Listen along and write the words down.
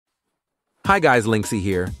Hi guys, Linksy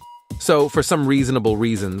here. So, for some reasonable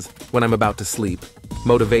reasons, when I'm about to sleep,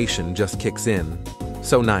 motivation just kicks in.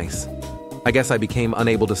 So nice. I guess I became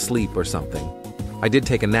unable to sleep or something. I did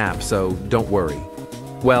take a nap, so don't worry.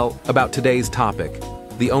 Well, about today's topic,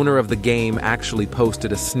 the owner of the game actually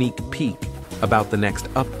posted a sneak peek about the next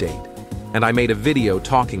update, and I made a video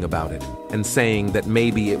talking about it and saying that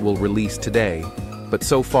maybe it will release today, but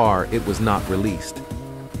so far it was not released.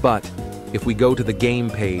 But if we go to the game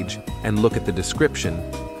page and look at the description,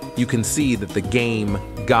 you can see that the game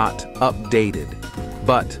got updated.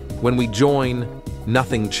 But when we join,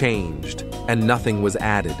 nothing changed and nothing was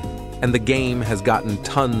added, and the game has gotten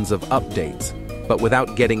tons of updates, but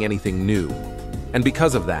without getting anything new. And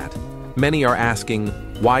because of that, many are asking,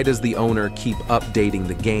 why does the owner keep updating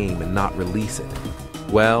the game and not release it?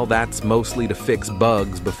 Well, that's mostly to fix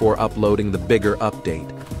bugs before uploading the bigger update.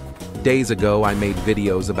 Days ago, I made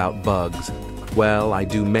videos about bugs. Well, I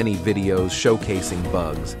do many videos showcasing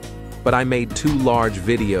bugs, but I made 2 large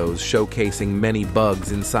videos showcasing many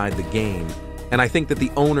bugs inside the game, and I think that the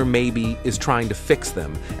owner maybe is trying to fix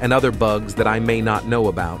them and other bugs that I may not know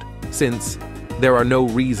about, since there are no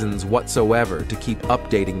reasons whatsoever to keep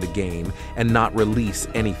updating the game and not release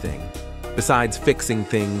anything, besides fixing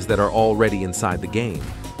things that are already inside the game.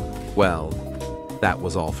 Well, that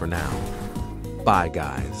was all for now. Bye,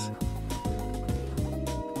 guys.